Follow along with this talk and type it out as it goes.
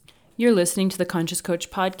You're listening to the Conscious Coach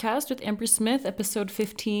podcast with Amber Smith, episode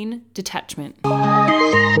 15, Detachment.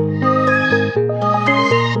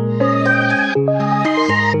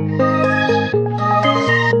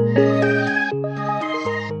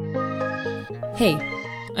 Hey,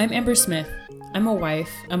 I'm Amber Smith. I'm a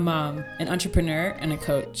wife, a mom, an entrepreneur, and a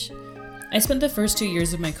coach. I spent the first 2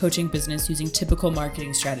 years of my coaching business using typical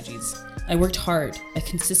marketing strategies. I worked hard. I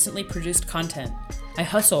consistently produced content. I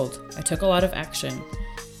hustled. I took a lot of action.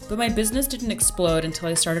 But my business didn't explode until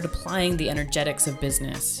I started applying the energetics of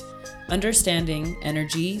business. Understanding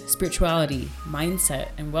energy, spirituality, mindset,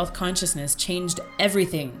 and wealth consciousness changed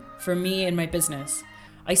everything for me and my business.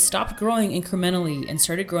 I stopped growing incrementally and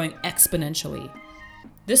started growing exponentially.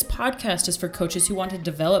 This podcast is for coaches who want to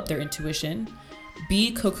develop their intuition,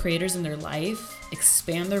 be co-creators in their life,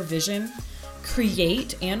 expand their vision,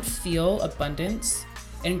 create and feel abundance,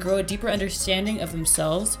 and grow a deeper understanding of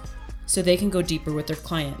themselves so they can go deeper with their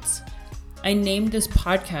clients. I named this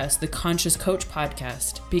podcast the Conscious Coach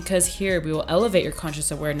Podcast because here we will elevate your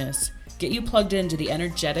conscious awareness, get you plugged into the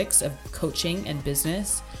energetics of coaching and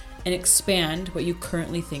business, and expand what you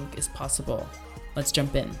currently think is possible. Let's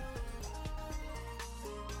jump in.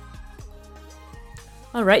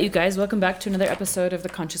 All right, you guys, welcome back to another episode of the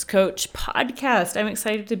Conscious Coach Podcast. I'm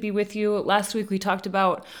excited to be with you. Last week we talked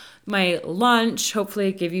about my launch. Hopefully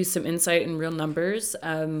it gave you some insight in real numbers,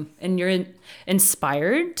 and you're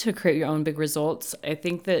inspired to create your own big results. I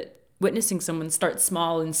think that witnessing someone start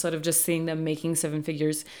small instead of just seeing them making seven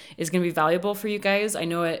figures is going to be valuable for you guys. I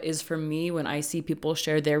know it is for me when I see people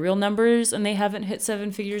share their real numbers and they haven't hit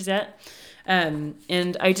seven figures yet.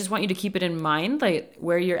 And I just want you to keep it in mind, like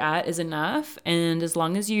where you're at is enough. And as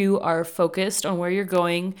long as you are focused on where you're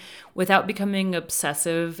going without becoming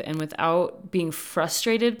obsessive and without being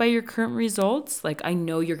frustrated by your current results, like I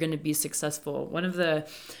know you're going to be successful. One of the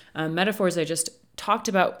metaphors I just talked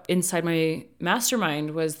about inside my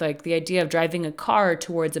mastermind was like the idea of driving a car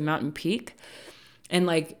towards a mountain peak. And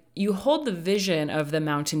like you hold the vision of the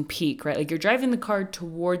mountain peak, right? Like you're driving the car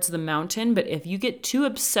towards the mountain, but if you get too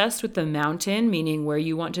obsessed with the mountain, meaning where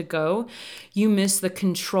you want to go, you miss the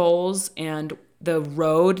controls and the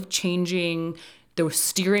road changing, the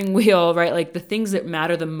steering wheel, right? Like the things that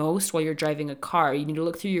matter the most while you're driving a car. You need to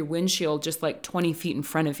look through your windshield just like 20 feet in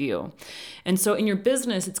front of you. And so in your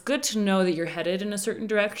business, it's good to know that you're headed in a certain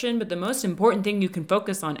direction, but the most important thing you can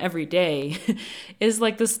focus on every day is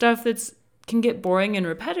like the stuff that's can get boring and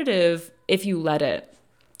repetitive if you let it.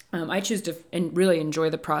 I choose to really enjoy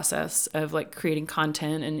the process of like creating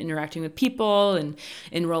content and interacting with people and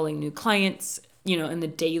enrolling new clients, you know, in the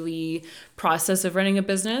daily process of running a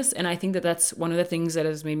business. And I think that that's one of the things that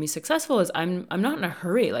has made me successful is I'm not in a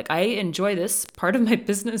hurry. Like I enjoy this part of my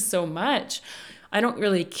business so much. I don't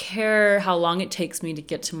really care how long it takes me to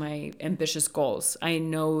get to my ambitious goals. I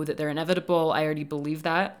know that they're inevitable. I already believe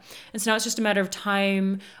that. And so now it's just a matter of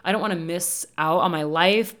time. I don't want to miss out on my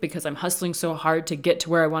life because I'm hustling so hard to get to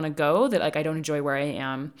where I want to go that like I don't enjoy where I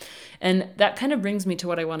am. And that kind of brings me to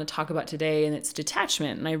what I want to talk about today, and it's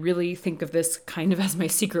detachment. And I really think of this kind of as my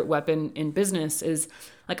secret weapon in business is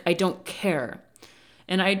like I don't care.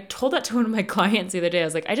 And I told that to one of my clients the other day. I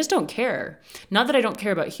was like, I just don't care. Not that I don't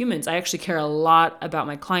care about humans. I actually care a lot about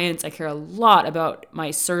my clients. I care a lot about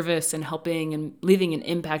my service and helping and leaving an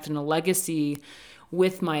impact and a legacy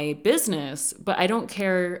with my business. But I don't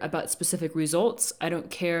care about specific results. I don't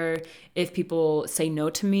care if people say no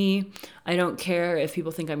to me. I don't care if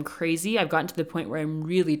people think I'm crazy. I've gotten to the point where I'm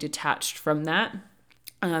really detached from that.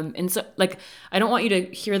 And so like, I don't want you to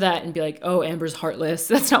hear that and be like, oh, Amber's heartless.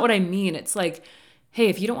 That's not what I mean. It's like, hey,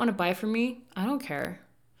 if you don't want to buy from me, I don't care.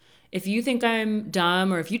 If you think I'm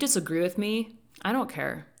dumb or if you disagree with me, I don't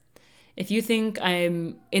care. If you think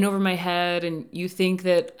I'm in over my head and you think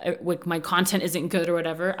that like my content isn't good or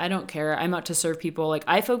whatever, I don't care. I'm out to serve people. Like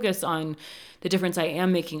I focus on the difference I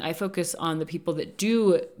am making. I focus on the people that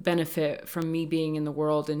do benefit from me being in the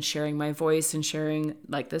world and sharing my voice and sharing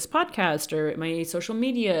like this podcast or my social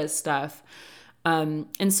media stuff.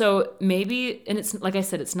 And so maybe, and it's like I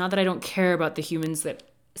said, it's not that I don't care about the humans that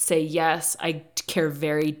say yes. I care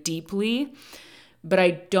very deeply, but I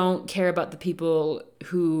don't care about the people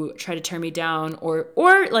who try to tear me down or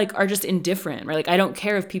like are just indifferent, right? Like I don't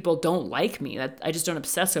care if people don't like me. That I just don't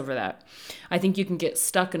obsess over that. I think you can get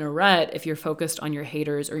stuck in a rut if you're focused on your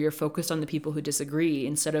haters or you're focused on the people who disagree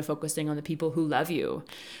instead of focusing on the people who love you.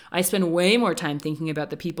 I spend way more time thinking about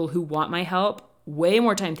the people who want my help, way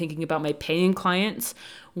more time thinking about my paying clients,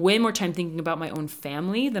 way more time thinking about my own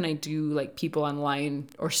family than I do like people online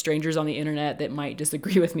or strangers on the internet that might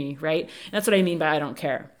disagree with me, right? And that's what I mean by I don't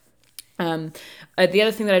care. The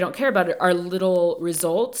other thing that I don't care about are little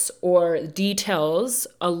results or details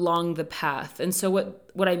along the path. And so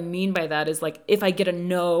what I mean by that is, like, if I get a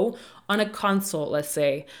no on a consult, let's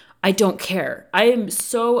say, I don't care. I am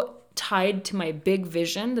so tied to my big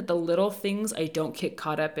vision that the little things I don't get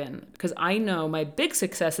caught up in, because I know my big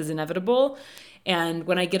success is inevitable. And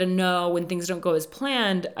when I get a no, when things don't go as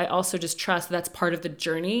planned, I also just trust that's part of the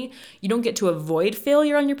journey. You don't get to avoid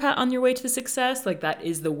failure on your path, on your way to success. Like, that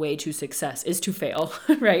is the way to success, is to fail,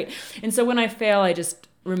 right? And so when I fail, I just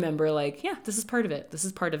remember, like, yeah, this is part of it. This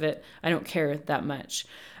is part of it. I don't care that much.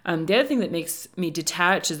 The other thing that makes me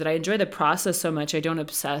detach is that I enjoy the process so much I don't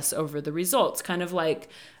obsess over the results. Kind of like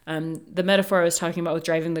the metaphor I was talking about with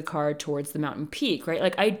driving the car towards the mountain peak, right?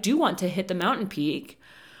 Like, I do want to hit the mountain peak,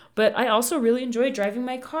 but I also really enjoy driving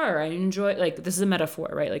my car. I enjoy, like, this is a metaphor,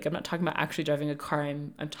 right? Like, I'm not talking about actually driving a car.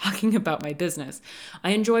 I'm talking about my business. I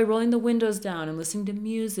enjoy rolling the windows down and listening to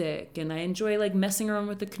music. And I enjoy, like, messing around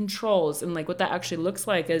with the controls. And, like, what that actually looks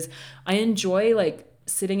like is I enjoy, like,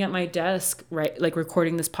 sitting at my desk, right? Like,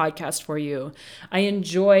 recording this podcast for you. I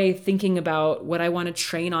enjoy thinking about what I want to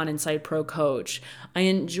train on inside Pro Coach. I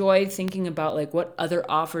enjoy thinking about, like, what other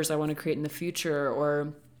offers I want to create in the future,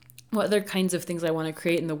 or what other kinds of things I want to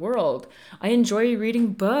create in the world. I enjoy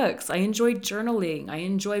reading books. I enjoy journaling. I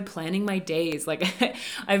enjoy planning my days. Like,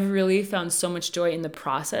 I've really found so much joy in the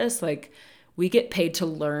process. Like, we get paid to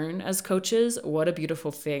learn as coaches. What a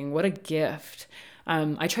beautiful thing. What a gift.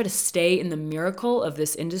 I try to stay in the miracle of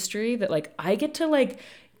this industry, that, like, I get to, like,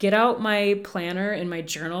 get out my planner and my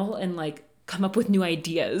journal and, like, come up with new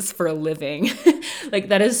ideas for a living. Like,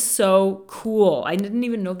 that is so cool. I didn't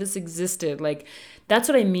even know this existed. Like, that's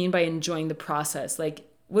what I mean by enjoying the process. Like,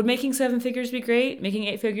 would making 7 figures be great? Making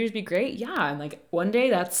 8 figures be great? Yeah. And, like, one day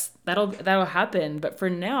that'll happen. But for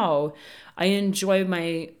now, I enjoy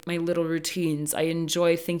my little routines. I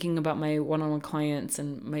enjoy thinking about my one-on-one clients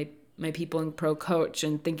and my people in Pro Coach,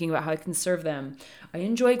 and thinking about how I can serve them. I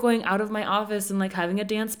enjoy going out of my office and, like, having a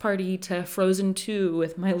dance party to Frozen 2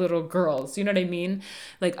 with my little girls. You know what I mean?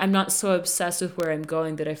 Like, I'm not so obsessed with where I'm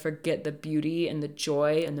going that I forget the beauty and the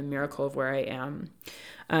joy and the miracle of where I am.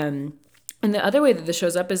 And the other way that this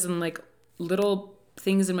shows up is in, like, little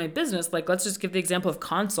things in my business. Like, let's just give the example of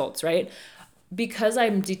consults, right? Because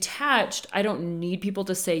I'm detached, I don't need people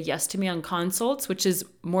to say yes to me on consults, which is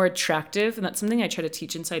more attractive. And that's something I try to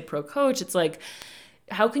teach inside Pro Coach. It's like,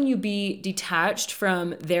 how can you be detached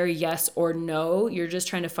from their yes or no? You're just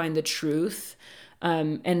trying to find the truth.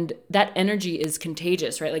 And that energy is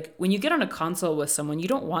contagious, right? Like, when you get on a consult with someone, you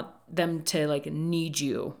don't want them to, like, need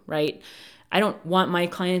you, right? I don't want my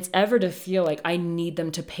clients ever to feel like I need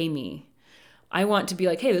them to pay me. I want to be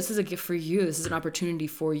like, hey, this is a gift for you. This is an opportunity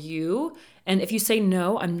for you. And if you say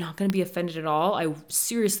no, I'm not going to be offended at all. I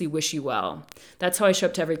seriously wish you well. That's how I show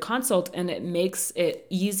up to every consult, and it makes it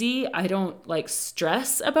easy. I don't, like,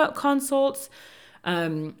 stress about consults.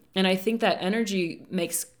 And I think that energy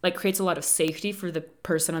creates a lot of safety for the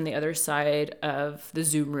person on the other side of the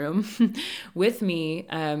Zoom room with me,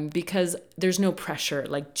 because there's no pressure,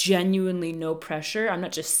 like, genuinely no pressure. I'm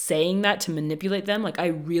not just saying that to manipulate them. Like, I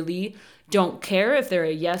really don't care if they're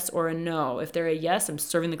a yes or a no. If they're a yes, I'm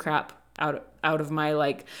serving the crap out of my,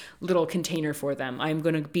 like, little container for them. I'm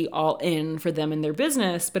going to be all in for them and their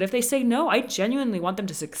business. But if they say no, I genuinely want them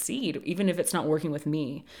to succeed, even if it's not working with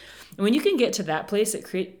me. And when you can get to that place, it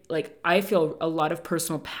creates, like, I feel a lot of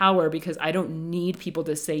personal power, because I don't need people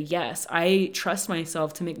to say yes. I trust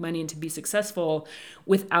myself to make money and to be successful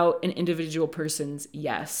without an individual person's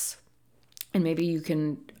yes. And maybe you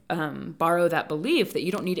can borrow that belief that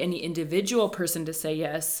you don't need any individual person to say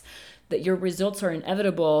yes, that your results are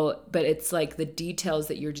inevitable, but it's, like, the details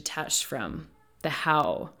that you're detached from, the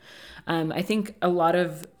how. I think a lot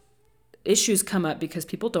of issues come up because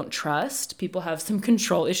people don't trust. People have some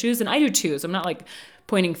control issues, and I do too. So I'm not, like,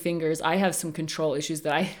 pointing fingers. I have some control issues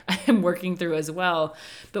that I am working through as well.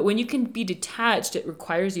 But when you can be detached, it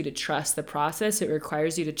requires you to trust the process. It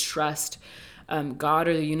requires you to trust God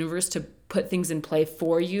or the universe to put things in play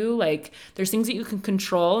for you. Like, there's things that you can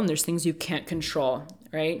control and there's things you can't control,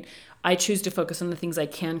 right? I choose to focus on the things I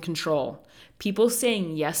can control. People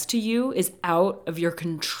saying yes to you is out of your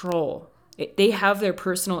control. They have their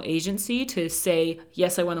personal agency to say,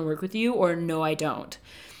 yes, I want to work with you, or no, I don't.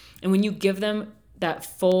 And when you give them that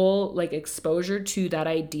full, like, exposure to that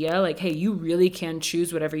idea, like, hey, you really can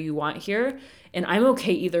choose whatever you want here, and I'm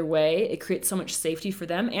okay either way, it creates so much safety for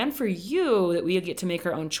them and for you that we get to make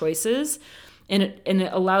our own choices. And it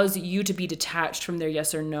allows you to be detached from their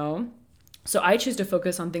yes or no. So I choose to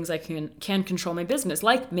focus on things I can control my business,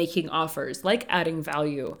 like making offers, like adding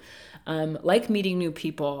value, like meeting new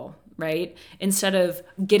people, right? Instead of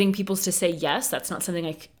getting people to say yes, that's not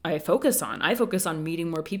something I focus on. I focus on meeting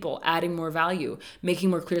more people, adding more value, making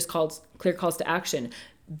more clear calls to action,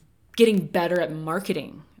 getting better at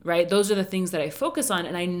marketing, right? Those are the things that I focus on,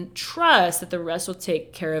 and I trust that the rest will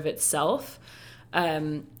take care of itself.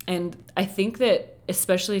 And I think that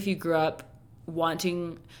especially if you grew up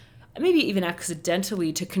wanting, maybe even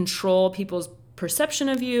accidentally, to control people's perception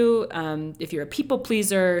of you, if you're a people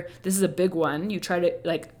pleaser, this is a big one. You try to,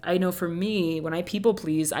 like, I know for me, when I people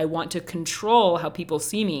please, I want to control how people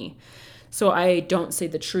see me. So I don't say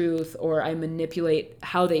the truth, or I manipulate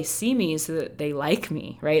how they see me so that they like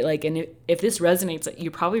me, right? Like, and if this resonates,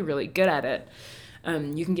 you're probably really good at it.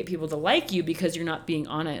 You can get people to like you because you're not being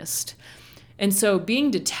honest. And so being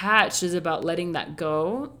detached is about letting that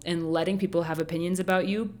go and letting people have opinions about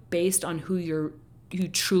you based on who you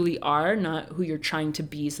truly are, not who you're trying to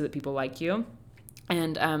be so that people like you.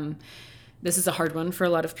 And this is a hard one for a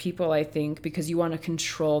lot of people, I think, because you want to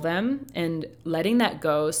control them, and letting that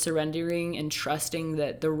go, surrendering and trusting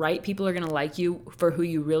that the right people are going to like you for who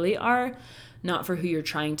you really are, not for who you're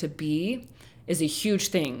trying to be, is a huge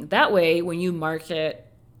thing. That way, when you market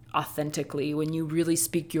authentically, when you really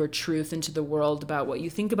speak your truth into the world about what you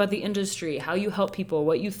think about the industry, how you help people,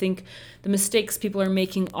 what you think the mistakes people are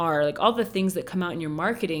making are, like all the things that come out in your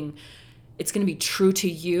marketing, it's going to be true to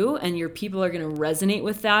you, and your people are going to resonate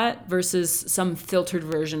with that versus some filtered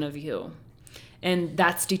version of you. And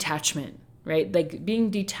that's detachment, right? Like being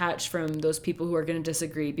detached from those people who are going to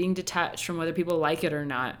disagree, being detached from whether people like it or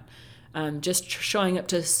not, just showing up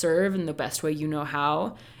to serve in the best way you know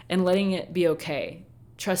how, and letting it be okay.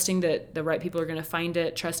 Trusting that the right people are going to find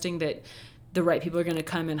it, trusting that the right people are going to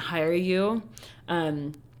come and hire you.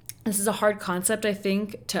 This is a hard concept, I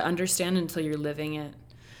think, to understand until you're living it.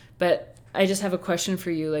 But I just have a question for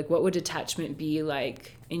you. Like, what would detachment be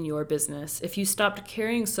like in your business if you stopped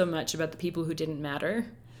caring so much about the people who didn't matter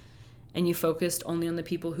and you focused only on the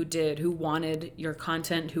people who did, who wanted your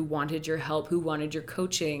content, who wanted your help, who wanted your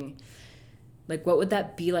coaching? Like, what would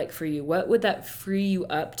that be like for you? What would that free you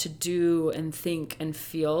up to do and think and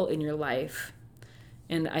feel in your life?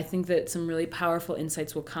 And I think that some really powerful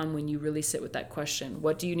insights will come when you really sit with that question.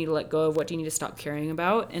 What do you need to let go of? What do you need to stop caring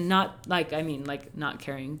about? And not not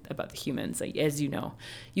caring about the humans. Like, as you know,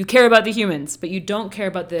 you care about the humans, but you don't care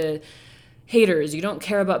about the haters. You don't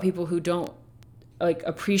care about people who don't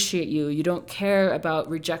appreciate you. You don't care about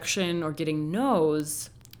rejection or getting no's.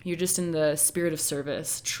 You're just in the spirit of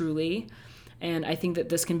service, truly. And I think that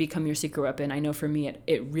this can become your secret weapon. I know for me,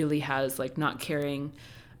 it really has, like, not caring,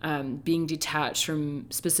 being detached from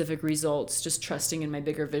specific results, just trusting in my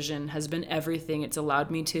bigger vision has been everything. It's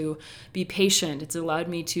allowed me to be patient. It's allowed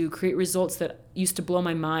me to create results that used to blow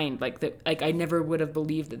my mind. Like I never would have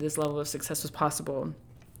believed that this level of success was possible.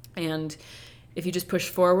 And if you just push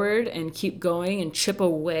forward and keep going and chip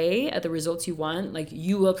away at the results you want, like,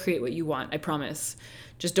 you will create what you want. I promise.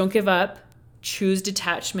 Just don't give up. Choose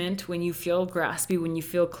detachment when you feel graspy, when you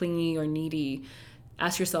feel clingy or needy.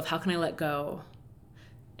 Ask yourself, how can I let go?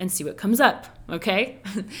 And see what comes up, okay?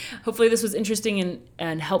 Hopefully this was interesting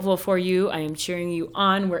and helpful for you. I am cheering you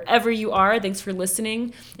on wherever you are. Thanks for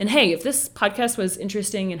listening. And hey, if this podcast was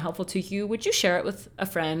interesting and helpful to you, would you share it with a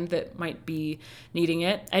friend that might be needing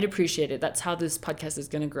it? I'd appreciate it. That's how this podcast is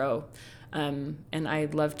going to grow. And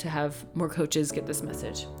I'd love to have more coaches get this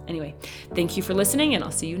message. Anyway, thank you for listening, and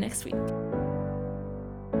I'll see you next week.